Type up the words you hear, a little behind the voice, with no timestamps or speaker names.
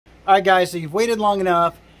Alright guys, so you've waited long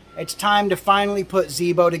enough. It's time to finally put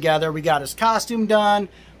Zeebo together. We got his costume done.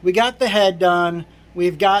 We got the head done.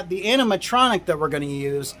 We've got the animatronic that we're going to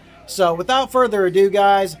use. So without further ado,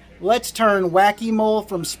 guys, let's turn Wacky Mole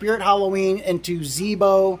from Spirit Halloween into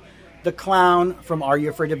Zeebo the Clown from Are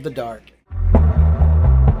You Afraid of the Dark?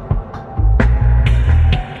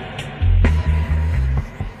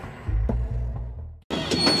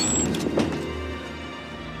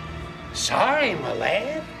 Sorry, my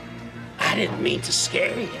lad. I didn't mean to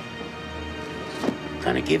scare you.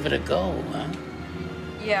 Gonna give it a go, huh?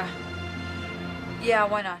 Yeah,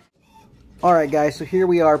 why not? Alright guys, so here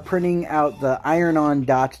we are printing out the iron-on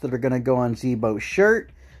dots that are going to go on Zeebo's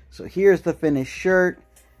shirt. So here's the finished shirt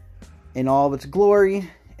in all of its glory.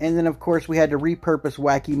 And then of course we had to repurpose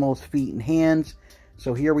Wacky Mole's feet and hands.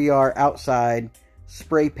 So here we are outside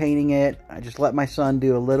spray painting it. I just let my son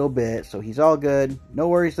do a little bit, so he's all good. No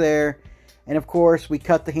worries there. And of course, we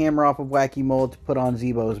cut the hammer off of Wacky Mole to put on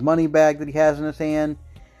Zeebo's money bag that he has in his hand.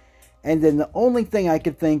 And then the only thing I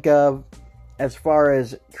could think of as far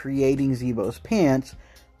as creating Zeebo's pants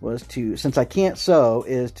was to, since I can't sew,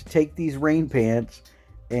 is to take these rain pants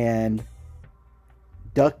and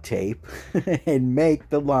duct tape and make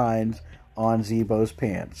the lines on Zeebo's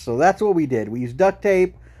pants. So that's what we did. We used duct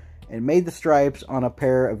tape and made the stripes on a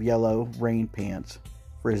pair of yellow rain pants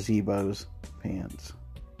for Zeebo's pants.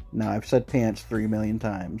 Now, I've said pants 3 million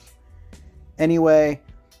times. Anyway,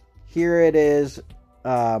 here it is,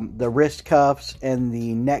 the wrist cuffs and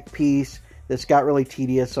the neck piece. This got really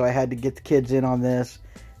tedious, so I had to get the kids in on this.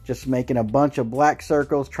 Just making a bunch of black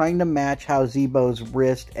circles, trying to match how Zeebo's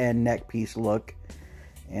wrist and neck piece look.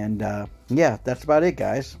 And, yeah, that's about it,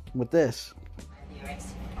 guys, with this.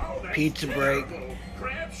 Pizza break.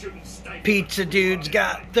 Pizza dude's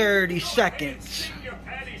got 30 seconds.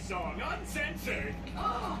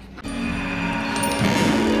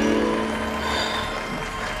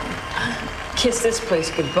 Kiss this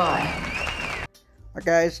place goodbye. Alright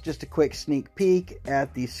guys, just a quick sneak peek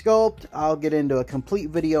at the sculpt. I'll get into a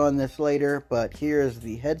complete video on this later, but here's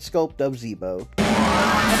the head sculpt of Zeebo.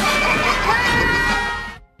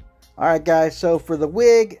 Alright guys, so for the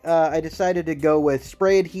wig, I decided to go with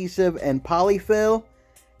spray adhesive and polyfill,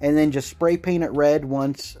 and then just spray paint it red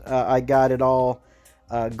once I got it all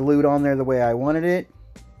glued on there the way I wanted it.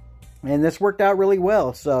 And this worked out really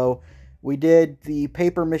well. So we did the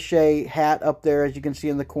paper mache hat up there, as you can see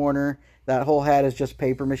in the corner. That whole hat is just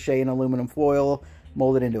paper mache and aluminum foil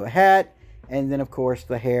molded into a hat. And then, of course,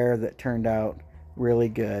 the hair that turned out really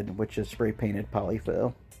good, which is spray painted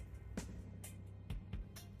polyfill.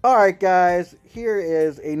 Alright guys, here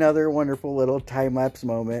is another wonderful little time-lapse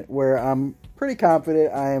moment where I'm pretty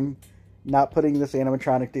confident I'm not putting this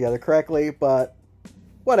animatronic together correctly, but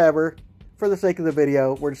whatever. For the sake of the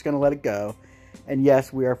video, we're just going to let it go. And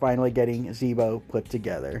yes, we are finally getting Zeebo put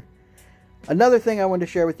together. Another thing I wanted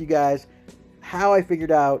to share with you guys, how I figured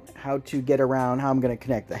out how to get around how I'm going to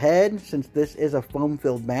connect the head. Since this is a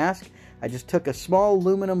foam-filled mask, I just took a small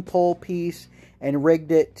aluminum pole piece and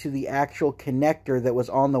rigged it to the actual connector that was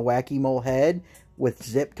on the Wacky Mole head with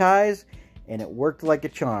zip ties, and it worked like a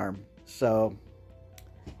charm. So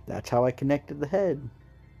that's how I connected the head.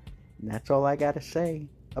 And that's all I got to say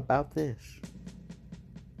about this.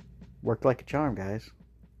 Worked like a charm, guys.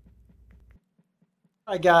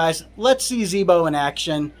 Alright guys, let's see Zeebo in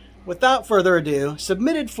action. Without further ado,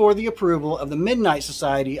 submitted for the approval of the Midnight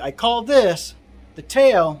Society, I call this the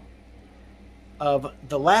tale of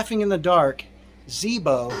the Laughing in the Dark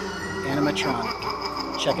Zeebo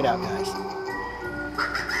animatronic. Check it out, guys.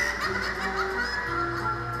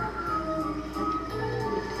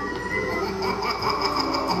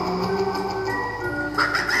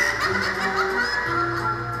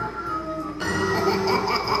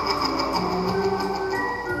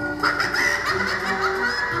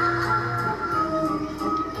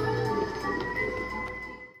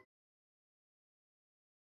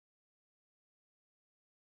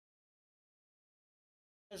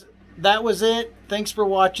 That was it. Thanks for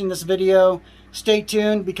watching this video. Stay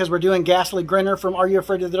tuned because we're doing Ghastly Grinner from Are You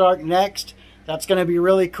Afraid of the Dark next. That's going to be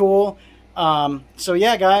really cool. So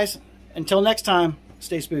yeah, guys, until next time,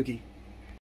 stay spooky.